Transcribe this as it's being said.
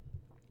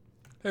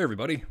Hey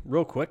everybody,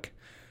 real quick.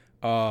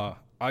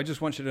 I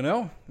just want you to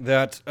know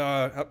that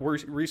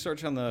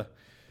research on the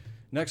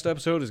next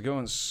episode is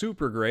going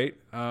super great.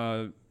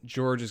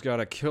 George has got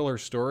a killer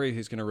story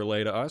he's going to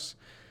relay to us.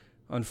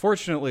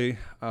 Unfortunately,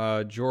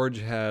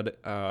 George had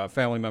a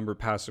family member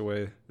pass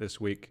away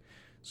this week,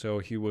 so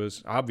he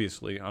was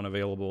obviously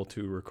unavailable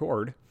to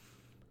record.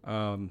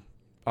 I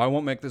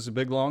won't make this a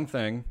big long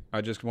thing.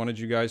 I just wanted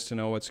you guys to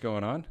know what's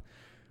going on.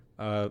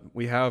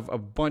 We have a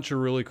bunch of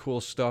really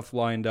cool stuff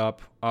lined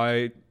up.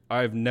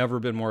 I've never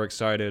been more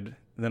excited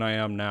than I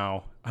am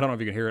now. I don't know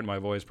if you can hear it in my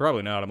voice.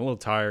 Probably not. I'm a little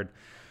tired.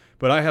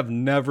 But I have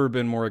never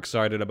been more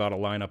excited about a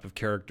lineup of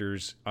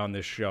characters on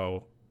this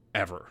show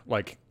ever.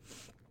 Like,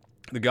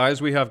 the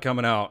guys we have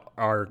coming out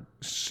are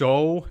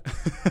so...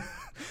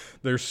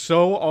 they're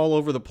so all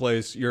over the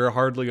place, you're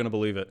hardly going to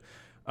believe it.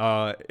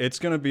 It's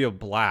going to be a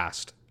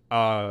blast.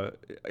 I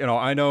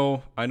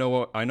know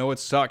it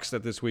sucks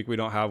that this week we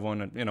don't have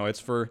one. And,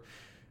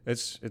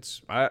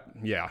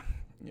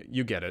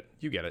 you get it.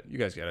 You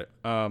guys get it.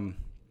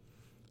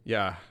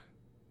 Yeah,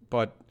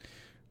 but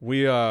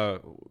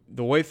the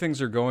way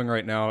things are going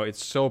right now,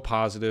 it's so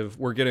positive.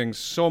 We're getting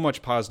so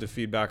much positive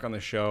feedback on the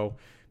show.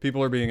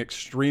 People are being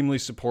extremely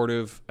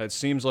supportive. It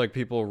seems like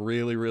people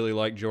really, really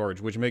like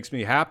George, which makes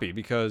me happy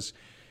because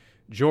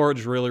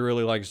George really,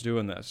 really likes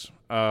doing this.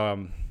 As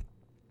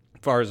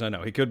far as I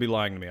know, he could be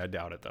lying to me. I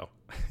doubt it though.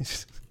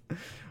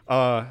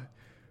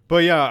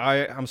 But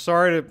yeah, I'm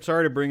sorry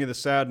to bring you the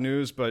sad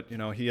news, but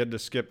he had to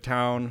skip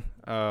town,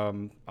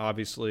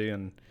 obviously,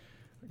 and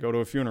go to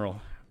a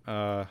funeral.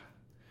 But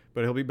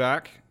he'll be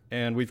back,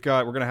 and we're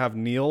gonna have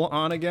Neil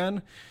on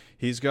again.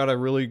 He's got a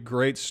really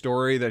great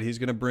story that he's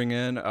gonna bring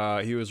in.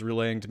 He was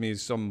relaying to me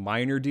some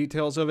minor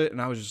details of it,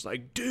 and I was just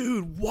like,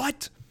 dude,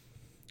 what?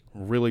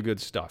 Really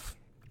good stuff.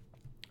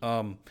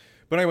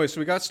 But anyway,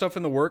 so we got stuff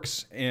in the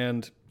works,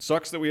 and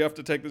sucks that we have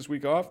to take this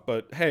week off,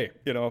 but hey,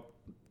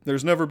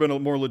 there's never been a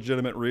more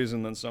legitimate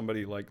reason than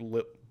somebody like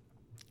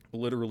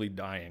literally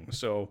dying.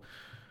 So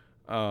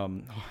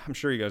I'm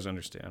sure you guys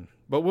understand.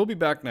 But we'll be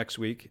back next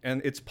week,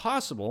 and it's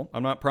possible,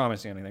 I'm not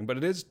promising anything, but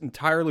it is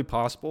entirely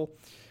possible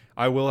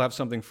I will have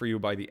something for you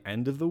by the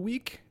end of the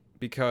week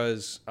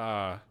because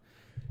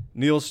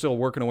Neil's still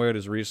working away at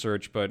his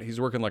research, but he's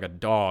working like a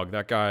dog.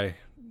 That guy.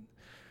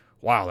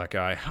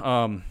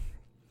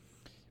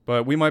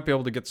 But we might be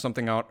able to get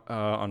something out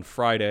on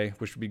Friday,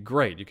 which would be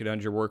great. You could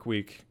end your work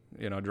week,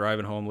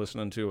 driving home,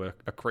 listening to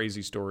a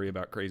crazy story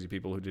about crazy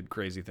people who did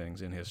crazy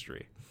things in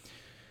history.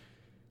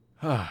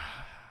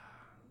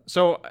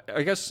 So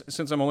I guess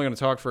since I'm only going to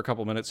talk for a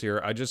couple minutes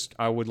here,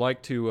 I would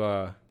like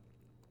to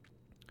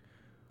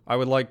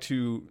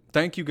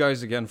thank you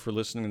guys again for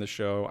listening to the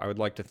show. I would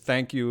like to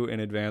thank you in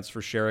advance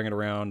for sharing it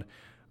around.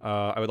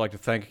 I would like to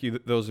thank you,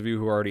 those of you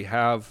who already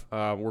have.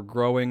 We're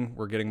growing.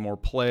 We're getting more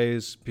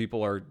plays.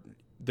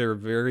 They're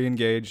very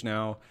engaged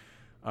now.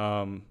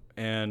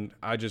 And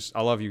I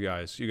love you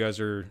guys. You guys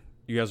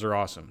are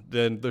awesome.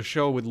 The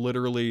show would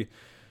literally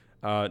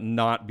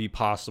not be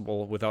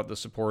possible without the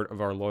support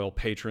of our loyal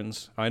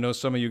patrons. I know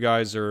some of you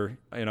guys are,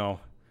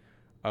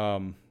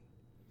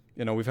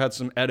 we've had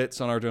some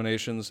edits on our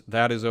donations.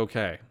 That is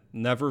okay.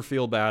 Never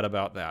feel bad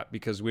about that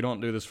because we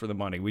don't do this for the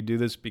money. We do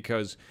this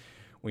because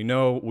we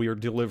know we are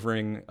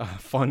delivering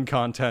fun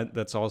content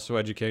that's also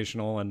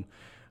educational and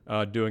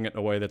doing it in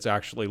a way that's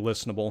actually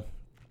listenable.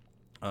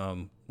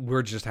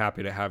 We're just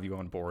happy to have you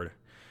on board.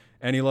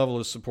 Any level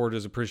of support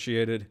is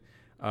appreciated.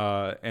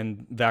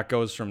 And that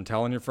goes from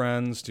telling your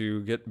friends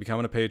to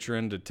becoming a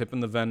patron to tipping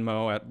the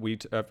Venmo at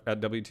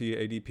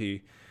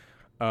WTADP.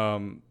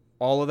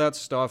 All of that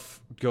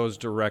stuff goes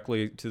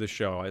directly to the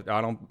show.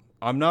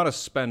 I'm not a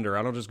spender.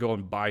 I don't just go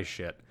and buy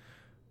shit.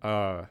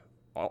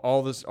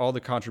 All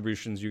the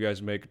contributions you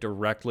guys make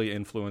directly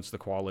influence the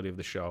quality of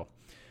the show.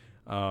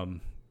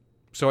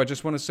 So I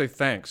just want to say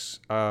thanks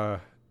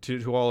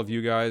to all of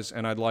you guys,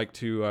 and I'd like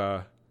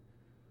to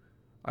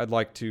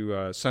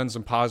send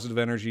some positive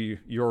energy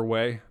your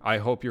way. I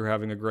hope you're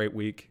having a great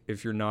week.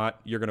 If you're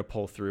not, you're gonna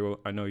pull through.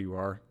 I know you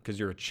are because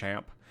you're a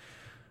champ.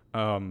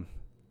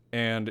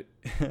 And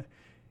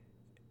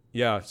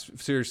yeah,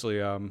 seriously,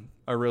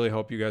 I really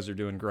hope you guys are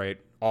doing great.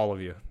 All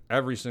of you,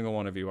 every single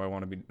one of you. I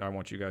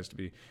want you guys to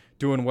be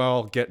doing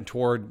well, getting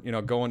toward,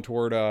 going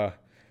toward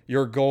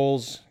your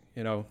goals,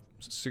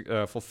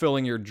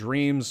 fulfilling your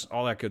dreams,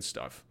 all that good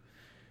stuff.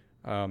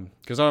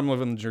 Because I'm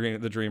living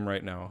the dream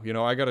right now.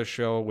 I got a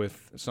show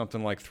with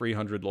something like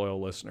 300 loyal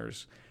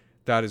listeners.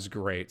 That is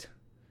great.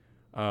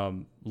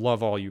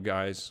 Love all you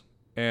guys.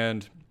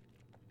 And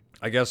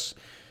I guess,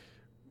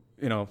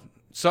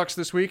 sucks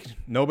this week.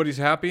 Nobody's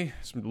happy.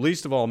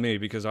 Least of all me,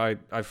 because I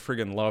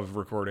friggin' love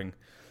recording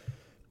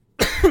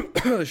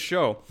the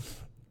show.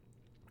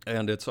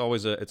 And it's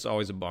always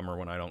a bummer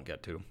when I don't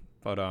get to.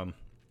 But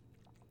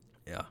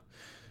yeah.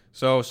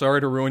 So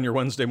sorry to ruin your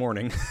Wednesday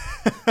morning.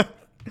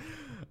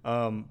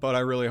 But I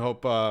really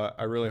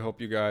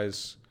hope you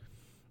guys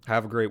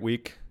have a great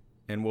week,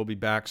 and we'll be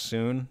back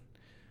soon,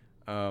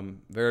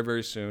 very,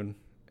 very soon.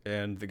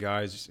 And the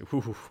guys,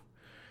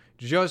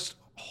 just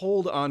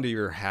hold on to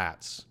your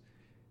hats.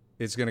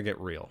 it's going to get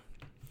real.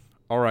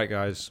 All right,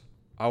 guys.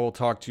 I will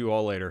talk to you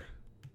all later.